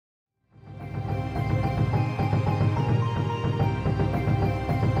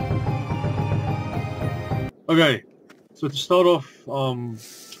Okay, so to start off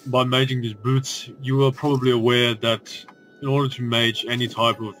by maging these boots, you are probably aware that in order to mage any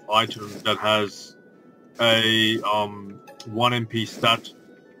type of item that has a 1 MP stat,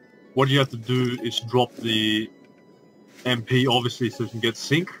 what you have to do is drop the MP, obviously, so you can get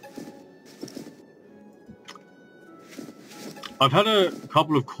sync. I've had a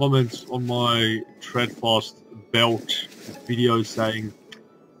couple of comments on my Treadfast belt video saying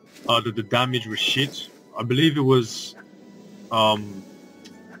that the damage was shit. I believe it was, yeah,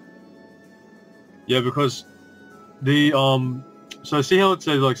 because the, so see how it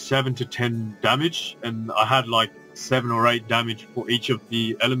says like 7 to 10 damage, and I had like 7 or 8 damage for each of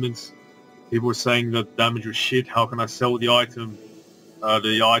the elements. People were saying that damage was shit, how can I sell the item,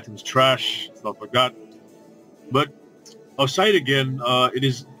 the item's trash, stuff like that. But I'll say it again, it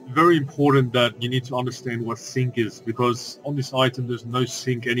is very important that you need to understand what sync is, because on this item there's no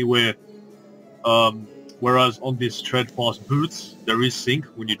sync anywhere, whereas on this Treadfast Boots there is sync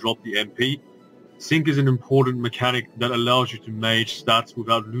when you drop the MP. Sync is an important mechanic that allows you to mage stats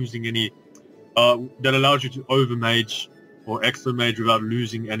without losing any, that allows you to overmage or extra mage without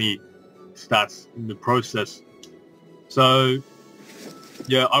losing any stats in the process. So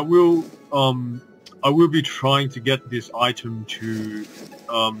yeah, I will be trying to get this item to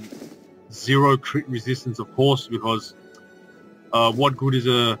 0 crit resistance, of course, because what good is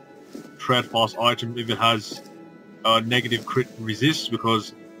a Treadfast item if it has negative crit resist?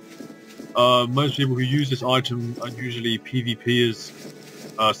 Because most people who use this item are usually PvPers,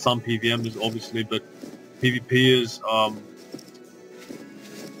 some PvMers obviously, but PvPers,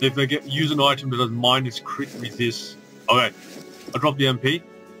 if they use an item that has minus crit resist, okay, I dropped the MP.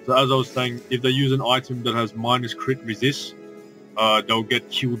 So as I was saying, if they use an item that has minus crit resist, they'll get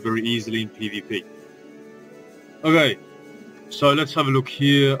killed very easily in PvP. Okay, so let's have a look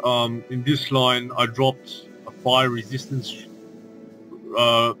here. In this line, I dropped a fire resistance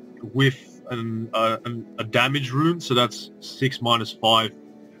with a damage rune, so that's 6 minus 5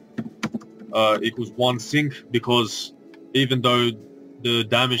 equals 1 sync, because even though the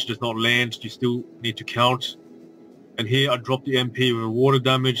damage does not land, you still need to count. And here I dropped the MP with water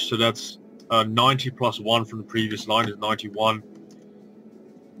damage, so that's 90 plus 1 from the previous line is 91.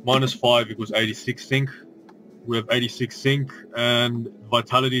 Minus 5 equals 86 sync. We have 86 sync, and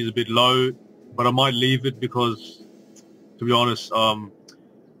vitality is a bit low, but I might leave it because, to be honest, we're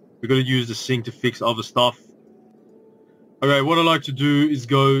going to use the sync to fix other stuff. Okay, what I like to do is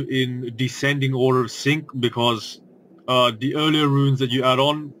go in descending order of sync, because the earlier runes that you add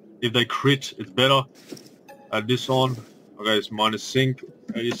on, if they crit, it's better. Add this on. Okay, it's minus sync.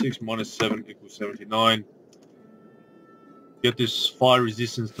 86 minus 7 equals 79. Get this fire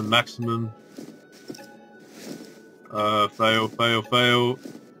resistance to maximum. Fail, fail, fail.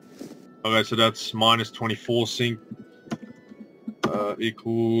 Okay, so that's minus 24 sync.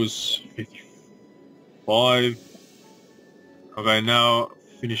 Equals 55. Okay, now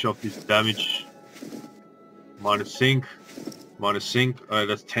finish off this damage. Minus sync. Minus sync. Alright,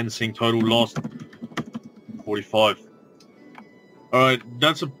 that's 10 sync total lost. 45. Alright,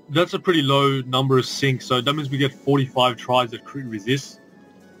 that's a pretty low number of sync, so that means we get 45 tries at crit resist.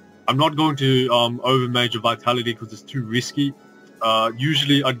 I'm not going to overmage a vitality because it's too risky.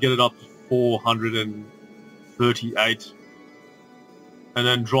 Usually I'd get it up to 438 and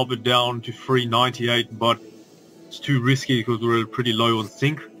then drop it down to 398, but it's too risky because we're pretty low on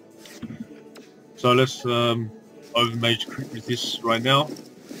sync. So let's overmage crit resist right now.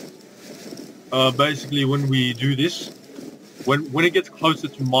 Basically, when we do this, when it gets closer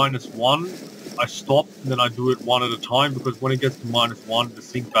to -1, I stop and then I do it one at a time, because when it gets to -1, the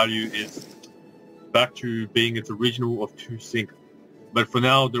sync value is back to being its original of 2 sync. But for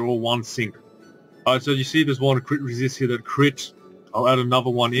now, they're all 1 sync. Alright, so you see there's one crit resist here that crit. I'll add another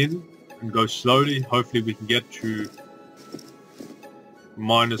one in and go slowly. Hopefully we can get to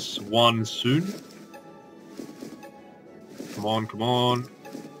 -1 soon. Come on, come on.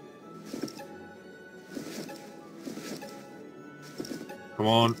 Come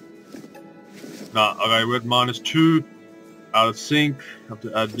on. Nah, okay, we're at -2. Out of sync. Have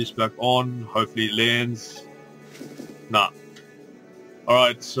to add this back on. Hopefully it lands. Nah.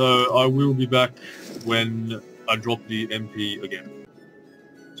 Alright, so I will be back when I drop the MP again.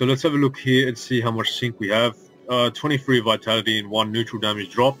 So let's have a look here and see how much sync we have. 23 vitality and 1 neutral damage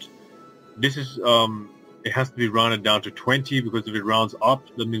dropped. This is, it has to be rounded down to 20, because if it rounds up,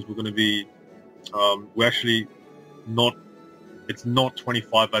 that means we're going to be, we're actually not, it's not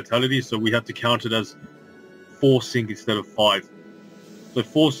 25 vitality, so we have to count it as 4 sync instead of 5. So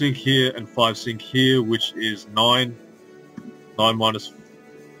 4 sync here and 5 sync here, which is 9. 9 minus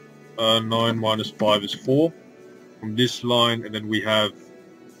 5 is 4. from this line, and then we have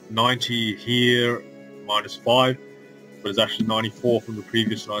 90 here minus 5, but it's actually 94 from the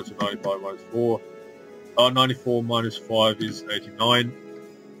previous line, so 95 minus 4. 94 minus 5 is 89.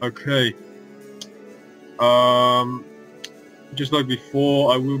 Okay. Just like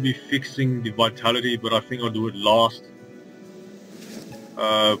before, I will be fixing the vitality, but I think I'll do it last.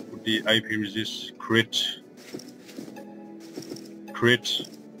 Put the AP resist crit.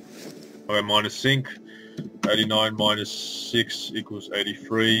 Okay, minus sync. 89 minus 6 equals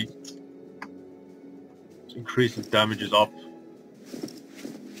 83. Let's increase the damages up.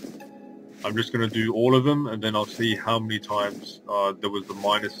 I'm just going to do all of them, and then I'll see how many times there was the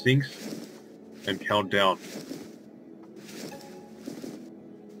minus sinks and count down.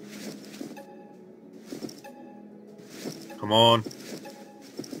 Come on.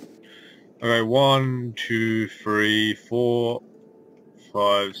 Okay, 1, 2, 3, 4,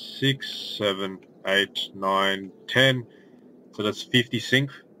 5, 6, 7, 8, 9, 10. So that's 50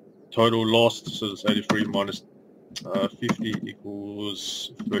 sync. Total lost, so that's 83 minus 50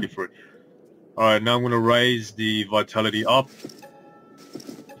 equals 33. Alright, now I'm going to raise the vitality up.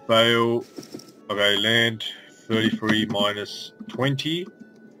 Fail. Okay, land. 33 minus 20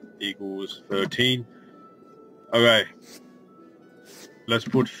 equals 13. Okay. Let's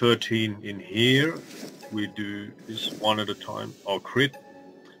put 13 in here. We do this one at a time. Oh, crit.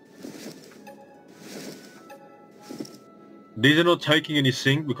 These are not taking any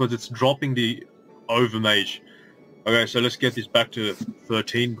sync because it's dropping the Overmage. Okay, so let's get this back to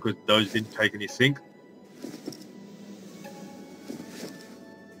 13 because those didn't take any sync.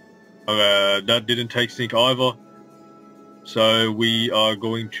 Okay, that didn't take sync either. So we are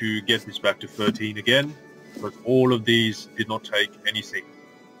going to get this back to 13 again because all of these did not take any sync.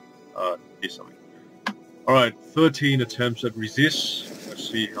 This something. Alright, 13 attempts at resist. Let's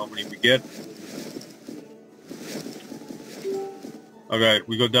see how many we get. Okay,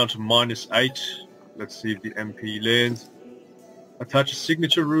 we got down to minus 8. Let's see if the MP lands. Attach a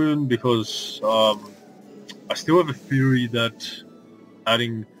signature rune because I still have a theory that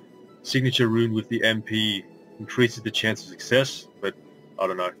adding signature rune with the MP increases the chance of success, but I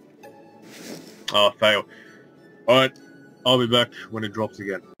don't know. Fail. Alright, I'll be back when it drops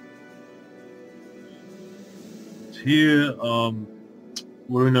again. Here,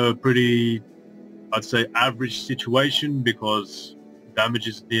 we're in a pretty, I'd say, average situation because damage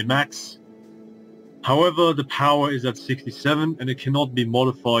is near max. However, the power is at 67 and it cannot be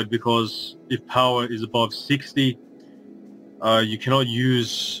modified because if power is above 60, you cannot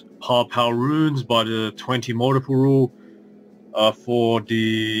use power runes by the 20 multiple rule for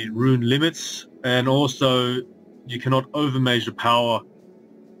the rune limits, and also you cannot overmage the power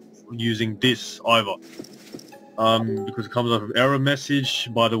using this either because it comes out of error message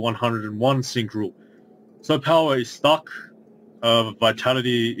by the 101 sync rule. So power is stuck.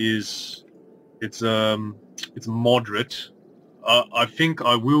 Vitality is it's moderate. I think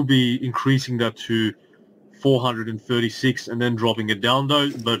I will be increasing that to 436 and then dropping it down though,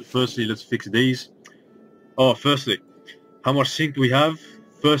 but firstly let's fix these. Firstly, how much sync do we have?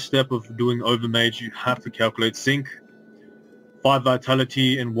 First step of doing Overmage, you have to calculate sync. 5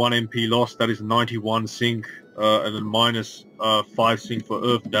 vitality and 1 MP loss, that is 91 sync, and then minus 5 sync for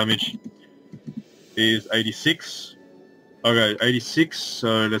earth damage is 86. Okay, 86,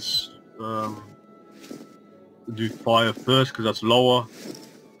 so let's do fire first because that's lower.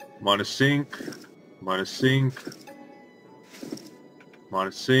 Minus sync, minus sync,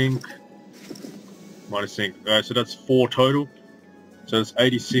 minus sync, minus sync. Alright, so that's 4 total. So that's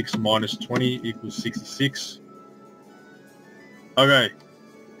 86 minus 20 equals 66. Okay,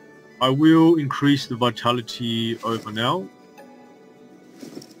 I will increase the vitality over now.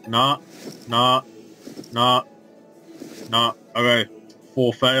 Nah. Okay,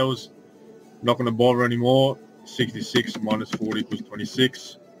 4 fails. Not going to bother anymore. 66 minus 40 equals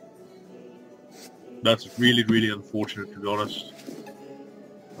 26. That's really unfortunate, to be honest.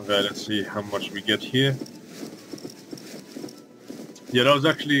 Okay, let's see how much we get here. Yeah, that was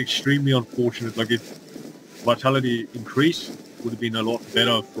actually extremely unfortunate. Like, if vitality increased, it would have been a lot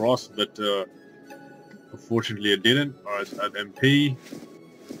better for us, but unfortunately it didn't. Alright, so add MP.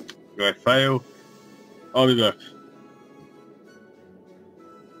 Okay, fail. I'll be back.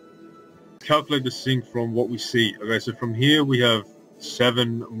 Calculate the sync from what we see. Okay, so from here we have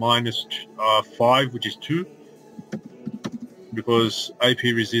 7 minus 5, which is 2. Because AP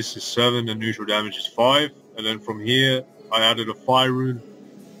resist is 7 and neutral damage is 5. And then from here I added a fire rune,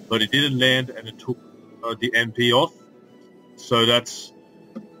 but it didn't land and it took the MP off. So that's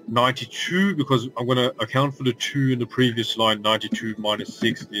 92 because I'm going to account for the 2 in the previous line. 92 minus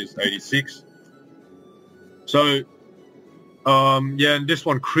 6 is 86. So Yeah, and this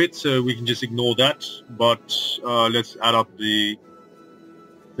one crit, so we can just ignore that. But let's add up the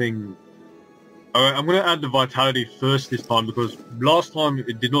thing. Alright, I'm going to add the vitality first this time, because last time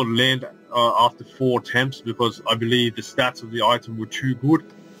it did not land after 4 attempts, because I believe the stats of the item were too good.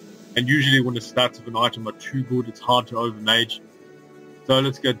 And usually when the stats of an item are too good, it's hard to overmage. So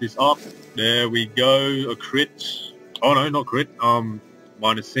let's get this up. There we go, a crit. Oh no, not crit,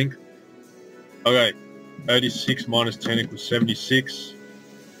 minus sync. Okay, 86 minus 10 equals 76.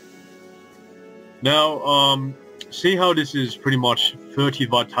 Now, see how this is pretty much 30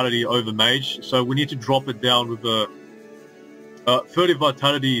 vitality over mage, so we need to drop it down with a 30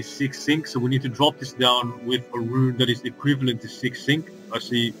 vitality is 6 sync, so we need to drop this down with a rune that is equivalent to 6 sync. I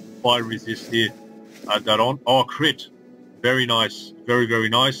see fire resist here. Add that on. Oh, crit. Very nice. Very, very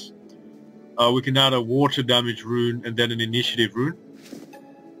nice. We can add a water damage rune and then an initiative rune.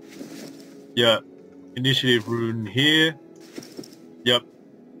 Yeah, initiative rune here. Yep.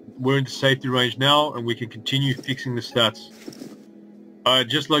 We're in the safety range now, and we can continue fixing the stats.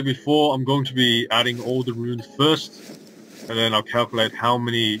 Just like before, I'm going to be adding all the runes first, and then I'll calculate how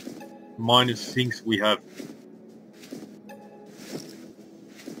many minus syncs we have.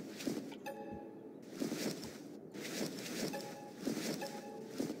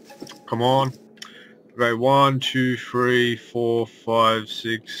 Come on. Okay, 1, 2, 3, 4, 5,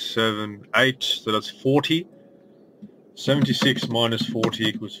 6, 7, 8. So that's 40. 76 minus 40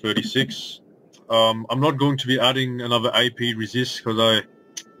 equals 36. I'm not going to be adding another AP resist because I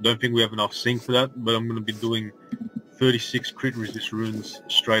don't think we have enough sync for that, but I'm going to be doing 36 crit resist runes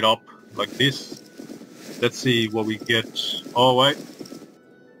straight up like this. Let's see what we get. Oh wait,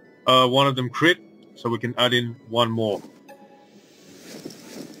 one of them crit, so we can add in one more.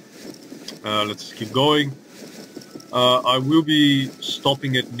 Let's keep going. I will be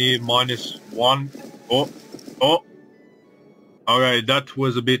stopping it near -1. Oh. Okay, that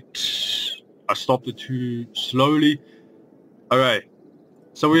was a bit... I stopped it too slowly. Okay,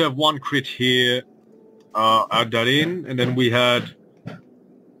 so we have one crit here. Add that in, and then we had...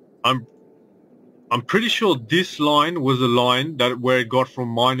 I'm pretty sure this line was a line that where it got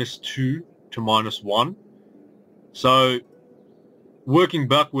from -2 to -1. So working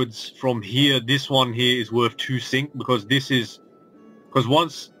backwards from here, this one here is worth 2 sync, because this is... Because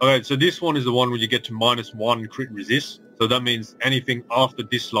once... Okay, so this one is the one where you get to -1 crit resist. So that means anything after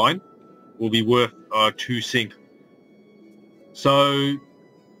this line will be worth 2 sync. So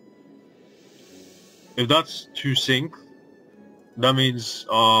if that's 2 sync, that means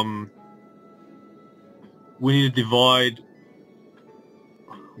we need to divide...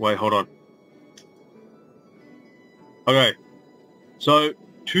 Wait, hold on. Okay, so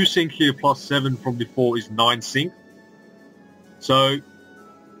 2 sync here plus 7 from before is 9 sync. So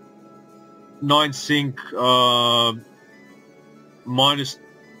 9 sync minus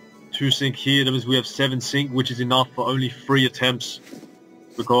 2 sync here, that means we have 7 sync, which is enough for only 3 attempts,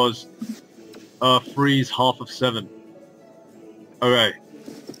 because 3 is half of 7. Okay.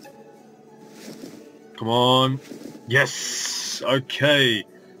 Come on. Yes! Okay.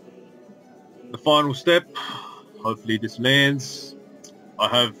 The final step. Hopefully this lands. I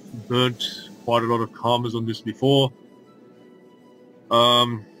have burnt quite a lot of karmas on this before.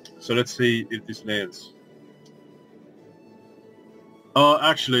 So let's see if this lands.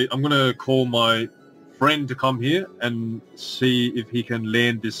 Actually, I'm gonna call my friend to come here and see if he can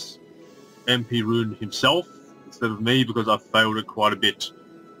land this MP rune himself instead of me, because I failed it quite a bit.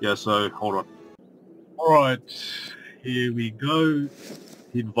 Yeah, so hold on. Alright, here we go.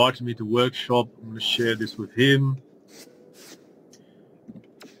 He invited me to workshop. I'm gonna share this with him.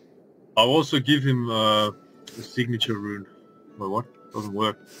 I'll also give him a signature rune. Wait, what? Doesn't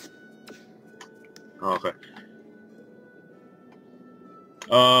work. Oh, okay.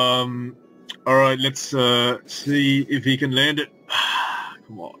 Alright, let's see if he can land it.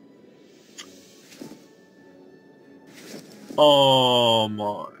 Come on. Oh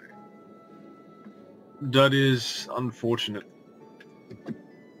my. That is unfortunate.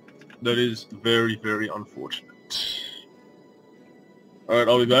 That is very, very unfortunate. Alright,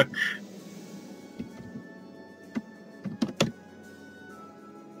 I'll be back.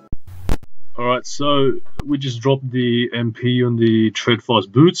 Alright, so we just dropped the MP on the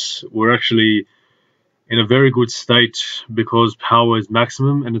Treadfast Boots. We're actually in a very good state because power is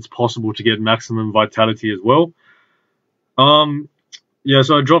maximum and it's possible to get maximum vitality as well. Yeah,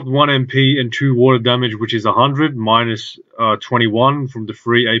 so I dropped 1 MP and 2 water damage, which is 100, minus 21 from the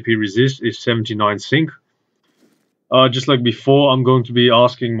free AP resist is 79 sync. Just like before, I'm going to be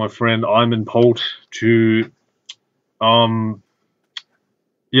asking my friend Imen-Pault to...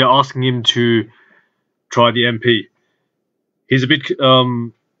 asking him to try the MP. He's a bit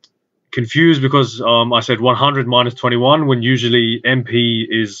confused because I said 100 minus 21 when usually MP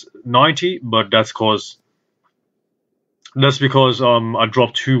is 90, but that's because I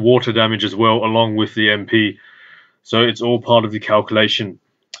dropped 2 water damage as well along with the MP, so it's all part of the calculation.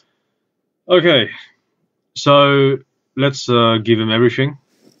 Okay, so let's give him everything,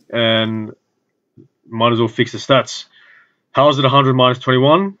 and might as well fix the stats. How is it 100 minus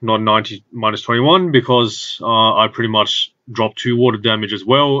 21, not 90 minus 21? Because I pretty much dropped 2 water damage as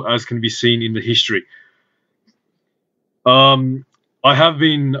well, as can be seen in the history. I have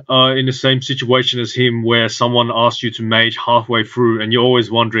been in the same situation as him, where someone asks you to mage halfway through, and you're always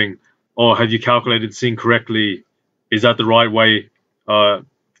wondering, oh, have you calculated this thing correctly? Is that the right way?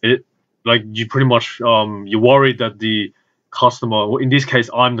 Like, you pretty much, you're worried that the customer, well, in this case,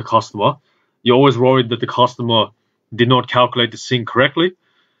 I'm the customer. You're always worried that the customer did not calculate the sync correctly.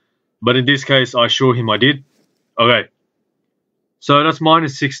 But in this case, I assure him I did. Okay. So that's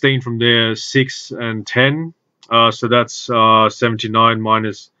minus 16 from there, 6 and 10. So that's 79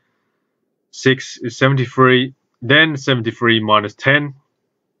 minus 6 is 73. Then 73 minus 10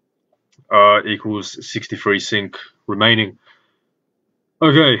 equals 63 sync remaining.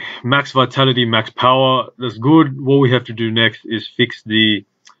 Okay, max vitality, max power. That's good. What we have to do next is fix the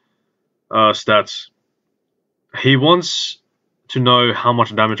stats. He wants to know how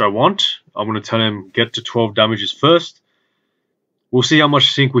much damage I want. I'm going to tell him get to 12 damages first. We'll see how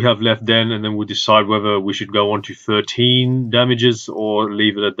much sync we have left then, and then we'll decide whether we should go on to 13 damages or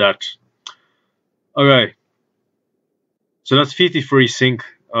leave it at that. Okay. So that's 53 sync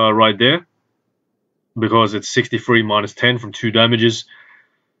right there, because it's 63 minus 10 from 2 damages.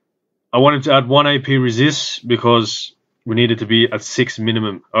 I wanted to add 1 AP resist because we needed to be at 6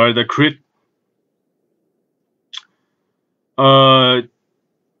 minimum. Alright, the crit.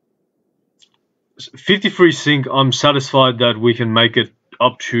 53 sync, I'm satisfied that we can make it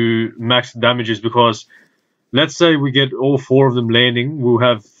up to max damages, because let's say we get all 4 of them landing, we'll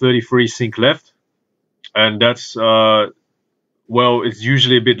have 33 sync left, and that's well, it's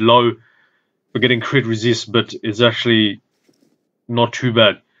usually a bit low for getting crit resist, but it's actually not too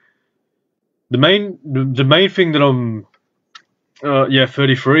bad. The main thing that I'm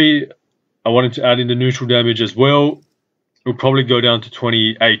 33, I wanted to add in the neutral damage as well. We'll probably go down to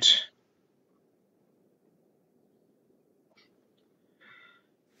 28.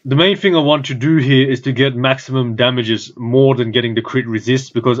 The main thing I want to do here is to get maximum damages more than getting the crit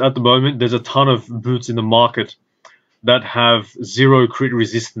resist, because at the moment there's a ton of boots in the market that have 0 crit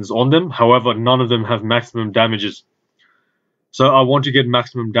resistance on them. However, none of them have maximum damages. So I want to get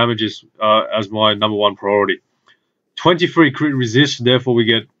maximum damages as my #1 priority. 23 crit resist, therefore we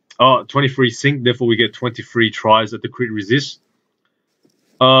get 23 sync, therefore we get 23 tries at the crit resist.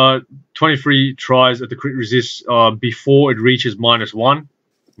 23 tries at the crit resist before it reaches -1.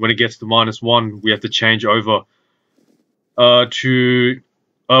 When it gets to -1, we have to change over to...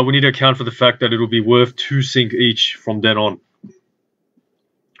 we need to account for the fact that it will be worth 2 sync each from then on.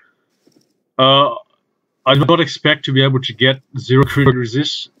 I do not expect to be able to get 0 crit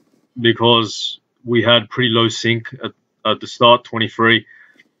resist, because we had pretty low sync at the start, 23.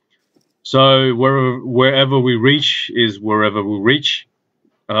 So wherever we reach is wherever we'll reach,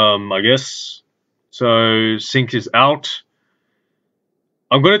 I guess. So sync is out.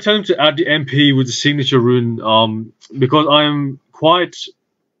 I'm going to tell him to add the MP with the signature rune, because I'm quite...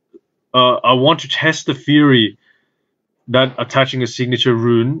 I want to test the theory that attaching a signature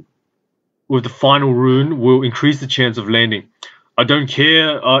rune with the final rune will increase the chance of landing. I don't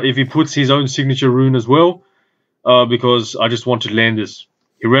care if he puts his own signature rune as well, because I just want to land this.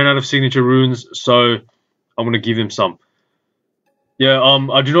 He ran out of signature runes, so I'm going to give him some. Yeah,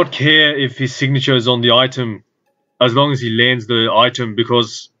 I do not care if his signature is on the item, as long as he lands the item,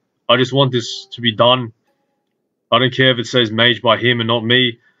 because I just want this to be done. I don't care if it says mage by him and not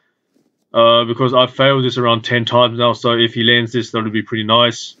me, because I've failed this around 10 times now, so if he lands this, that would be pretty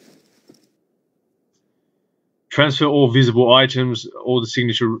nice. Transfer all visible items, all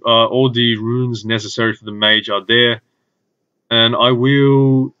the runes necessary for the mage are there. And I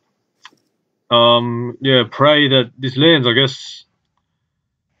will, pray that this lands, I guess.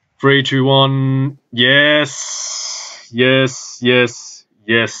 3, 2, 1, yes, yes, yes,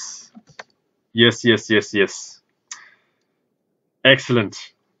 yes, yes, yes, yes, yes.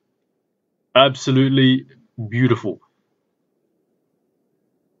 Excellent. Absolutely beautiful.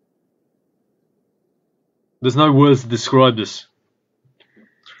 There's no words to describe this.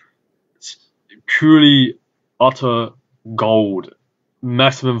 It's purely utter gold.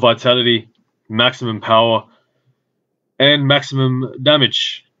 Maximum vitality, maximum power, and maximum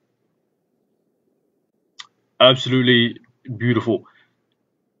damage. Absolutely beautiful.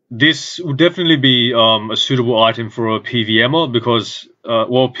 This would definitely be a suitable item for a PVMer because,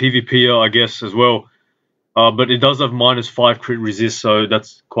 well, PvPer I guess as well. But it does have -5 crit resist, so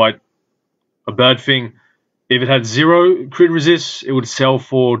that's quite a bad thing. If it had 0 crit resist, it would sell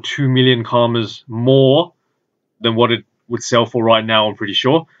for 2 million karmas more than what it would sell for right now, I'm pretty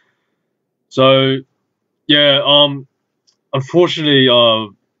sure. So, yeah, unfortunately,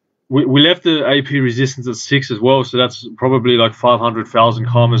 we left the AP resistance at 6 as well, so that's probably like 500,000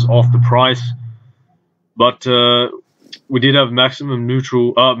 karmas off the price. But we did have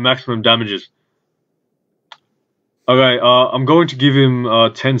maximum damages. Okay, I'm going to give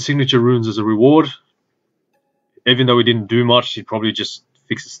him 10 signature runes as a reward. Even though he didn't do much, he probably just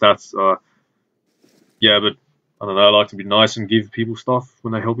fixed the stats. Yeah, but I don't know, I like to be nice and give people stuff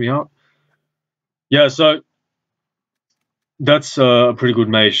when they help me out. Yeah, so that's a pretty good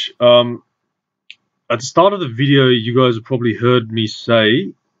mage. At the start of the video, you guys have probably heard me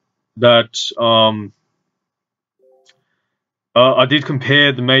say that I did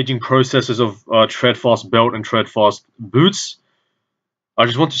compare the maging processes of Treadfast Belt and Treadfast Boots. I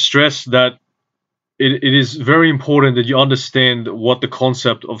just want to stress that it is very important that you understand what the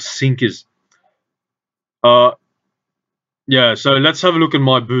concept of sync is. Yeah, so let's have a look at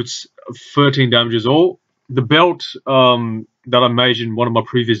my boots. 13 damages all. The belt that I made in one of my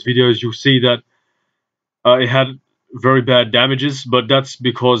previous videos, you'll see that it had very bad damages, but that's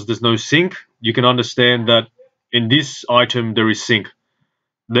because there's no sync. You can understand that in this item there is sync.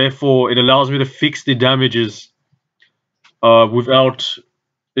 Therefore, it allows me to fix the damages without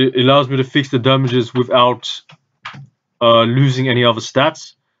losing any other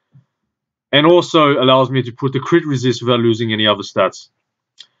stats, and also allows me to put the crit resist without losing any other stats.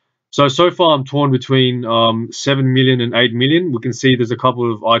 So far I'm torn between 7 million and 8 million. We can see there's a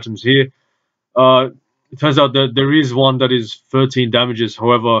couple of items here. It turns out that there is one that is 13 damages.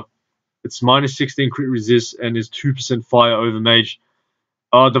 However, it's -16 crit resist and is 2% fire over mage.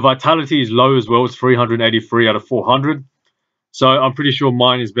 The vitality is low as well. It's 383 out of 400. So I'm pretty sure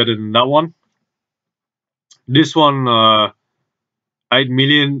mine is better than that one. This one, 8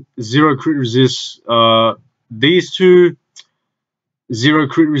 million, 0 crit resist. These two, 0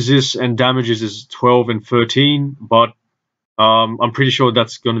 crit resist and damages is 12 and 13, but I'm pretty sure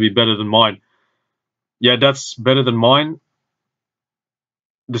that's going to be better than mine. Yeah, that's better than mine.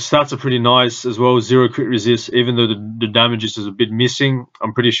 The stats are pretty nice as well, 0 crit resist, even though the damages is a bit missing.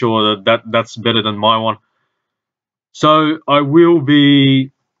 I'm pretty sure that's better than my one. So I will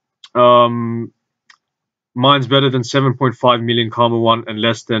be, mine's better than 7.5 million karma one and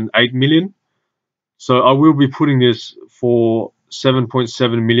less than 8 million. So I will be putting this for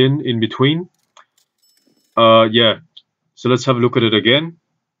 7.7 million in between. Yeah, so let's have a look at it again.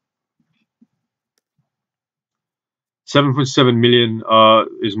 7.7 million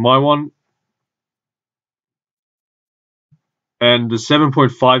is my one. And the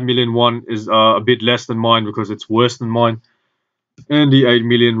 7.5 million one is a bit less than mine because it's worse than mine. And the 8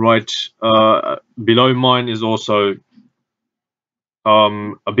 million right below mine is also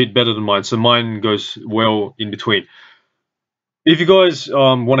a bit better than mine. So mine goes well in between. If you guys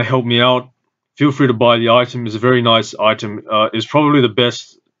want to help me out, feel free to buy the item. It's a very nice item. It's probably the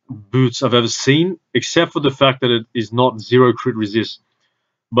best boots I've ever seen, except for the fact that it is not 0 crit resist.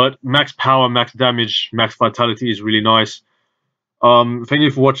 But max power, max damage, max vitality is really nice. Thank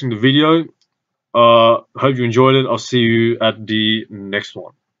you for watching the video. Hope you enjoyed it. I'll see you at the next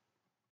one.